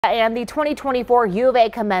And the 2024 U of A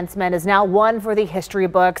commencement is now one for the history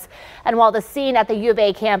books. And while the scene at the U of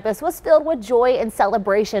A campus was filled with joy and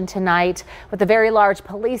celebration tonight, with a very large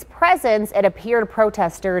police presence, it appeared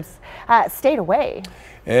protesters stayed away.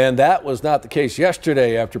 And that was not the case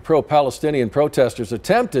yesterday after pro-Palestinian protesters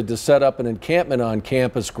attempted to set up an encampment on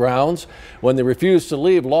campus grounds. When they refused to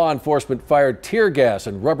leave, law enforcement fired tear gas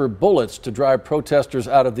and rubber bullets to drive protesters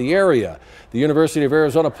out of the area. The University of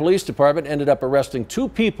Arizona Police Department ended up arresting 2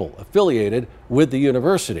 people affiliated with the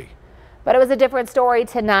university. But it was a different story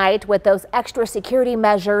tonight with those extra security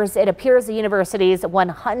measures. It appears the university's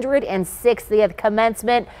 160th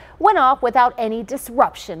commencement went off without any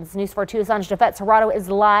disruptions. News 4 Tucson's Jafet Serrato is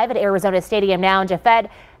live at Arizona Stadium now. And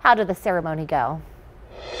Jafet, how did the ceremony go?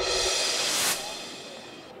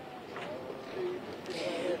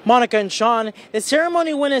 Monica and Sean, the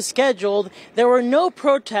ceremony went as scheduled. There were no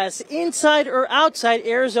protests inside or outside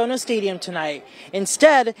Arizona Stadium tonight.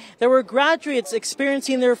 Instead, there were graduates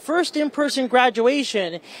experiencing their first in-person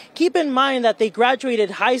graduation. Keep in mind that they graduated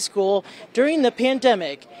high school during the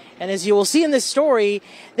pandemic. And as you will see in this story,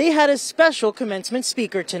 they had a special commencement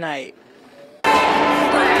speaker tonight.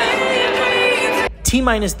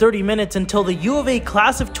 T-minus 30 minutes until the U of A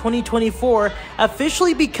class of 2024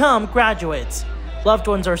 officially become graduates. Loved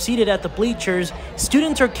ones are seated at the bleachers,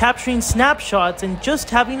 students are capturing snapshots and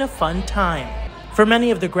just having a fun time. For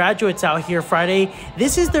many of the graduates out here Friday,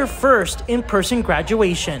 this is their first in-person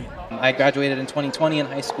graduation. I graduated in 2020 in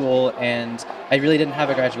high school, and I really didn't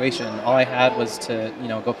have a graduation. All I had was to,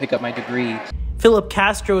 go pick up my degree. Philip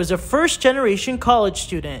Castro is a first-generation college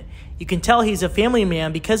student. You can tell he's a family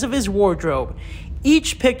man because of his wardrobe.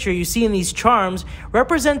 Each picture you see in these charms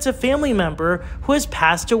represents a family member who has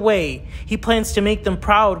passed away. He plans to make them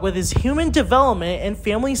proud with his human development and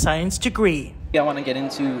family science degree. I want to get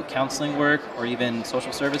into counseling work or even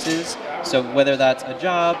social services. So whether that's a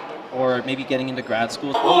job or maybe getting into grad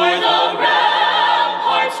school.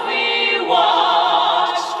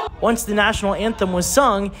 Once the national anthem was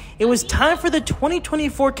sung, it was time for the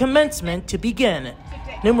 2024 commencement to begin.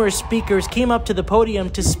 Numerous speakers came up to the podium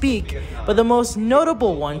to speak, but the most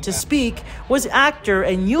notable one to speak was actor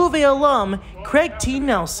and U of A alum Craig T.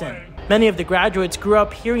 Nelson. Many of the graduates grew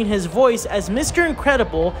up hearing his voice as Mr.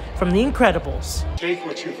 Incredible from The Incredibles. Take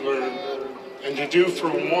what you've learned and to do for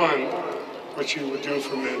one what you would do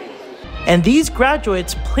for many. And these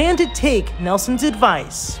graduates plan to take Nelson's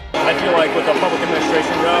advice. I feel like with a public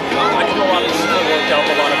administration job, I can do a lot of work to help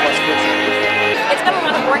a lot of us kids. It's been a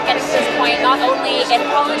lot of work getting to this point, not only in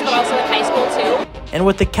college, but also in high school too. And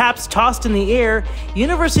with the caps tossed in the air,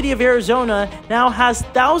 University of Arizona now has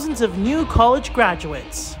thousands of new college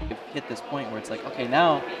graduates. We've hit this point where it's like, okay,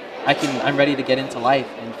 now I'm ready to get into life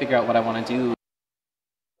and figure out what I want to do.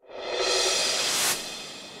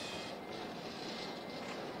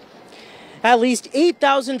 At least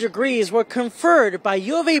 8,000 degrees were conferred by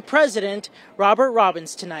U of A President Robert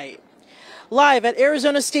Robbins tonight. Live at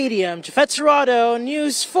Arizona Stadium, Jafet Serrato,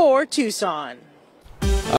 News 4 Tucson.